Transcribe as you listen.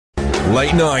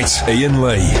Late night, Ian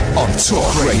Lee on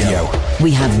Talk Radio.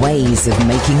 We have ways of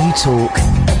making you talk.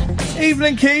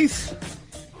 Evening, Keith.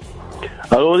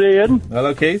 Hello, Ian.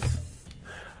 Hello, Keith.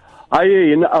 Hi,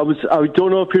 Ian. I don't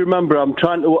know if you remember. I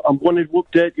wanted to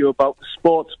update you about the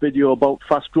sports video about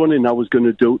fast running I was going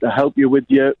to do to help you with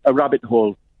a rabbit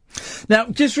hole. Now,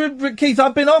 just Keith,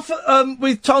 I've been off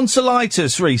with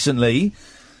tonsillitis recently.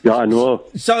 Yeah, I know.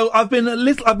 So I've been a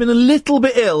little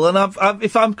bit ill, and I've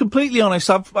if I'm completely honest,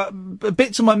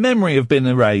 bits of my memory have been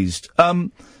erased.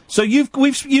 So you've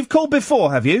called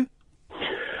before, have you?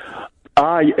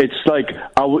 It's like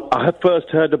I had first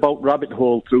heard about Rabbit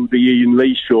Hole through the Ian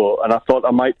Lee show, and I thought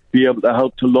I might be able to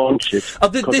help to launch it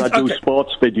because I do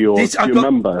sports videos. Do you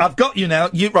remember? I've got you now.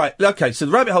 Right. Okay. So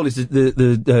the Rabbit Hole is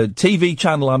the TV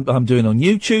channel I'm doing on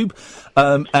YouTube,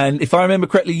 and if I remember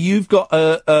correctly, you've got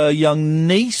a young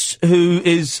niece who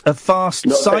is a fast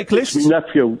cyclist. It's my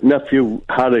nephew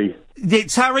Harry.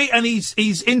 It's Harry, and he's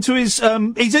into his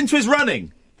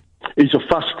running. He's a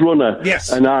fast runner.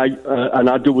 Yes. And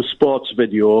I do a sports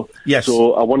video. Yes.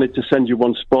 So I wanted to send you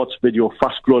one sports video,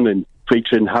 fast running,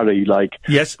 featuring Harry, like.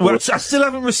 Yes. Well, I still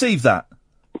haven't received that.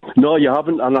 No, you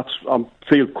haven't, and I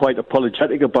feel quite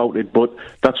apologetic about it, but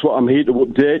that's what I'm here to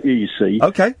update you see.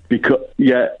 Okay.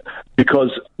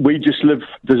 Because we just live,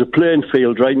 there's a playing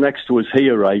field right next to us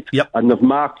here, right? Yep. And they've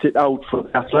marked it out for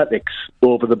athletics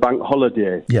over the bank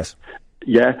holiday. Yes.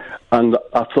 Yeah, and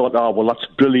I thought, that's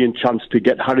a brilliant chance to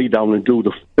get Harry down and do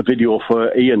the video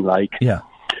for Ian, like. Yeah.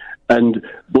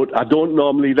 But I don't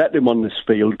normally let him on this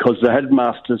field because the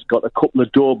headmaster's got a couple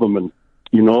of Doberman,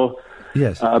 you know.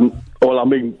 Yes. One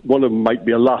of them might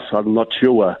be a lass, I'm not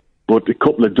sure, but a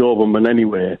couple of Doberman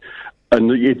anyway. And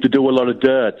you have to do a lot of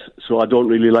dirt, so I don't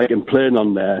really like him playing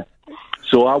on there.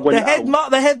 So I went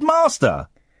the headmaster?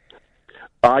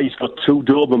 He's got two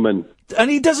Doberman. And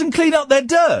he doesn't clean up their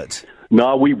dirt?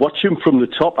 No, we watch him from the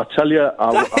top, I tell you.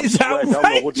 That is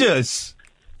outrageous.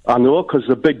 I know, because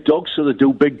they're big dogs, so they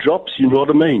do big drops, you know what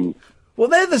I mean? Well,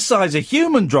 they're the size of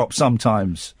human drops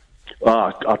sometimes.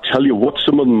 I tell you what,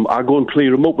 some of them, I go and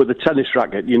clear them up with a tennis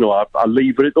racket, you know, I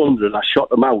leave it under and I shot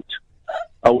them out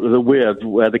of the way of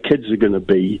where the kids are going to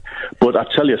be. But I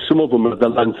tell you, some of them are the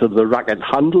length of the racket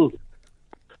handle.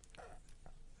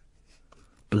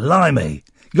 Blimey.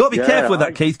 You've got to be careful with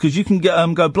that, Keith, because you can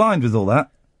go blind with all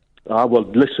that. Well,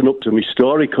 listen up to my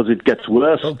story, because it gets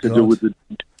worse to do with the...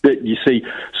 You see,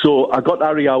 so I got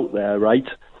Harry out there, right?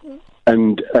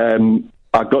 And I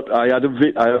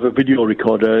have a video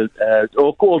recorder,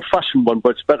 old-fashioned one,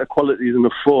 but it's better quality than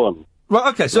a phone. Right,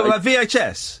 okay, so like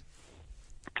VHS?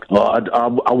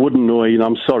 I wouldn't know, Ian,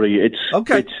 I'm sorry.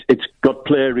 It's got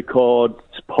play, record,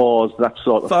 pause, that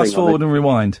sort of thing. Fast forward and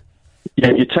rewind. Yeah,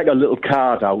 you take a little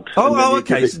card out.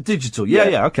 Okay, it's digital.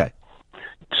 Yeah, okay.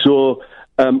 So...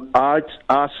 I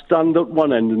stand at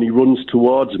one end and he runs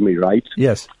towards me, right?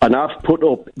 Yes. And I've put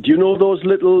up, do you know those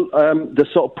little, the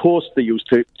sort of posts they use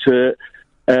to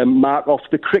mark off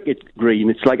the cricket green?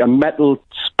 It's like a metal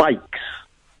spikes.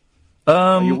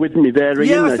 Are you with me there,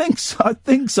 Ian? Yeah, I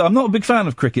think so. I'm not a big fan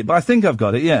of cricket, but I think I've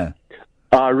got it, yeah.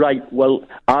 Right. Well,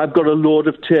 I've got a load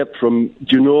of tape from,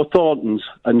 do you know Thornton's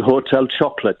and Hotel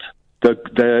Chocolate?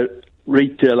 The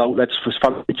retail outlets for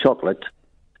fancy chocolate.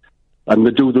 And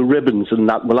they do the ribbons and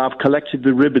that. Well, I've collected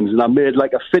the ribbons and I made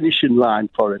like a finishing line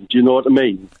for him. Do you know what I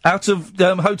mean? Out of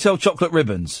Hotel Chocolate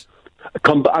ribbons?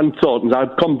 And Thornton's.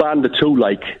 I've combined the two,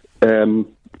 like,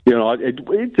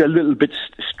 it's a little bit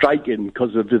striking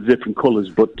because of the different colours,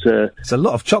 but... it's a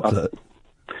lot of chocolate.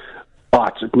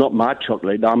 It's not my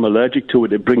chocolate. I'm allergic to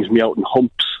it. It brings me out in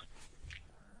humps.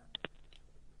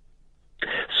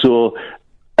 So,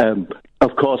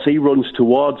 of course, he runs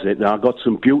towards it, and I got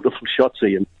some beautiful shots of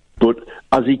him. But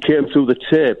as he came through the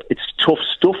tape, it's tough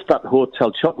stuff, that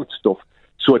Hotel Chocolate stuff.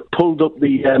 So it pulled up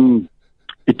the...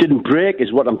 it didn't break,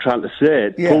 is what I'm trying to say.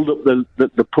 It pulled up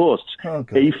the posts.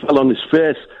 Okay. He fell on his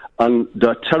face, and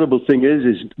the terrible thing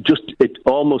is just it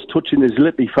almost touching his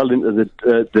lip, he fell into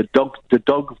the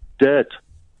dog dirt.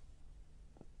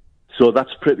 So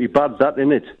that's pretty bad, that,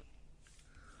 isn't it?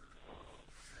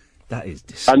 That is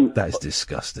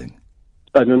disgusting.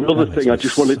 And another thing I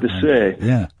just wanted to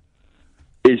say...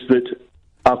 is that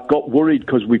I've got worried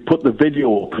because we put the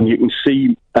video up and you can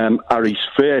see Harry's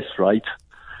face, right?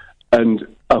 And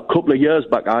a couple of years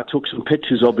back, I took some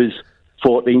pictures of his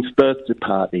 14th birthday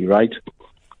party, right?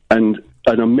 And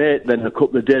a mate then a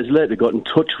couple of days later got in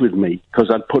touch with me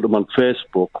because I'd put him on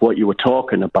Facebook, what you were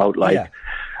talking about, like. Yeah.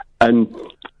 And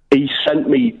he sent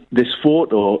me this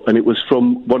photo and it was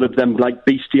from one of them, like,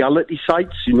 bestiality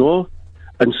sites, you know?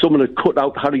 And someone had cut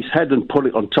out Harry's head and put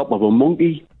it on top of a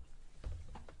monkey.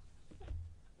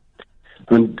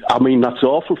 And, I mean, that's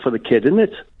awful for the kid, isn't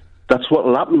it? That's what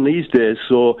will happen these days,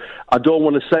 so I don't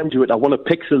want to send you it. I want to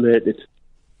pixelate it.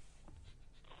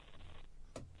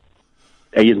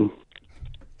 Ian.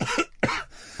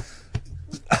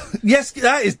 Yes,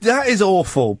 that is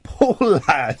awful. Poor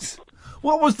lad.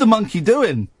 What was the monkey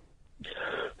doing?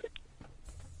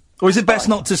 Or is it best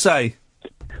not to say?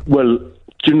 Well, do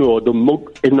you know,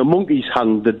 in the monkey's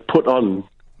hand, they'd put on,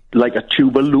 like, a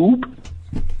tube of lube.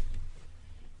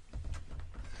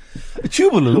 A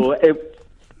tube of lube? So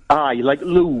like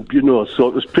lube, you know, so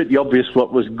it was pretty obvious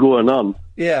what was going on.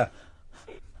 Yeah.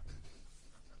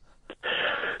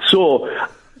 So...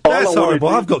 That's horrible.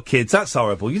 I've got kids. That's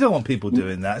horrible. You don't want people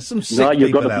doing that. Some sick people out there.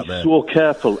 You've got to be so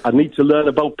careful. I need to learn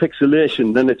about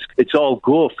pixelation. Then it's all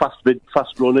go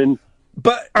fast running.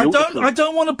 But I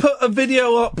don't want to put a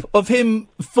video up of him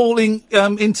falling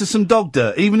into some dog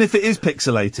dirt, even if it is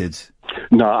pixelated.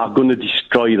 No, I'm going to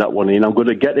destroy that one, Ian. I'm going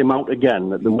to get him out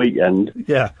again at the weekend.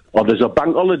 Yeah. Or there's a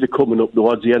bank holiday coming up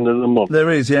towards the end of the month. There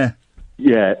is, yeah.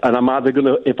 Yeah, and I'm either going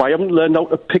to, if I haven't learned how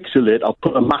to pixelate, I'll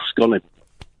put a mask on him.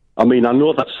 I mean, I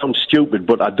know that sounds stupid,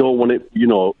 but I don't want it, you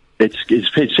know, it's his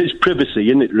privacy,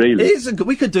 isn't it, really? It is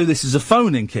we could do this as a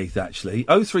phone-in, Keith, actually.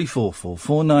 0344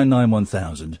 499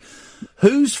 1000.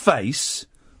 Whose face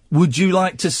would you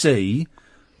like to see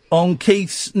on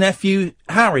Keith's nephew,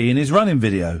 Harry, in his running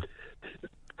video?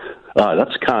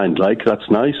 That's kind, that's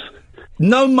nice.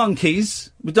 No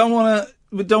monkeys. We don't want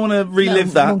to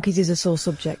relive that. Monkeys is a sore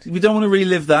subject. We don't want to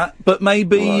relive that, but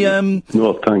maybe...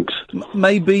 no, thanks.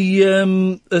 Maybe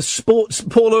a sports...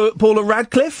 Paula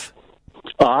Radcliffe?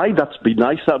 Aye, that'd be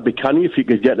nice. That'd be canny if you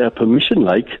could get her permission,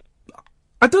 like.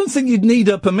 I don't think you'd need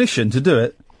her permission to do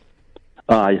it.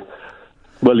 Aye.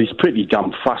 Well, he's pretty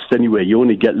damn fast anyway. You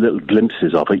only get little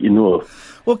glimpses of it, you know.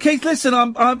 Well, Keith, listen,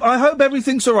 I hope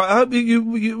everything's all right. I hope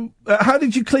you how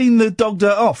did you clean the dog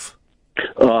dirt off?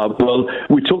 Well,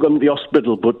 we took him to the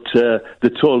hospital, but they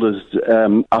told us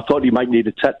I thought he might need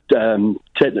a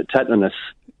tetanus.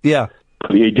 Yeah.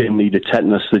 But he didn't need a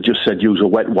tetanus. They just said use a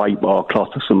wet wipe or a cloth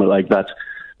or something like that.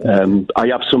 I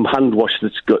have some hand wash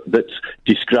that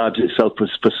describes itself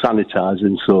as for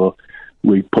sanitising, so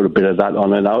we put a bit of that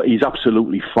on, and he's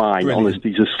absolutely fine. Brilliant. Honest,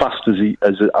 he's as fast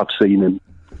as I've seen him.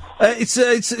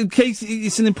 Keith,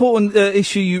 it's an important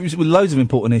issue with loads of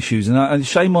important issues, and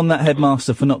shame on that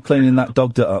headmaster for not cleaning that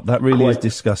dog dirt up. That really is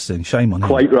disgusting. Shame on him.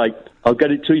 Quite right. I'll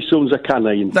get it to you as soon as I can,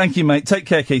 Ian. Thank you, mate. Take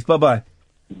care, Keith. Bye-bye.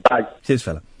 Bye. Cheers,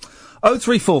 fella.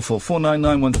 0344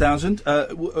 499 1000.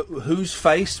 Whose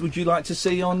face would you like to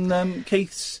see on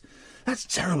Keith's... That's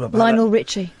terrible about Lionel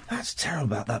Richie. That's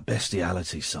terrible about that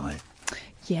bestiality side.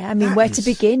 Yeah, I mean, where to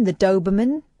begin? The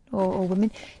Doberman or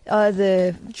women?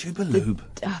 The... Tubalube.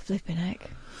 Flipping heck.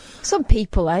 Some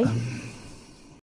people, eh?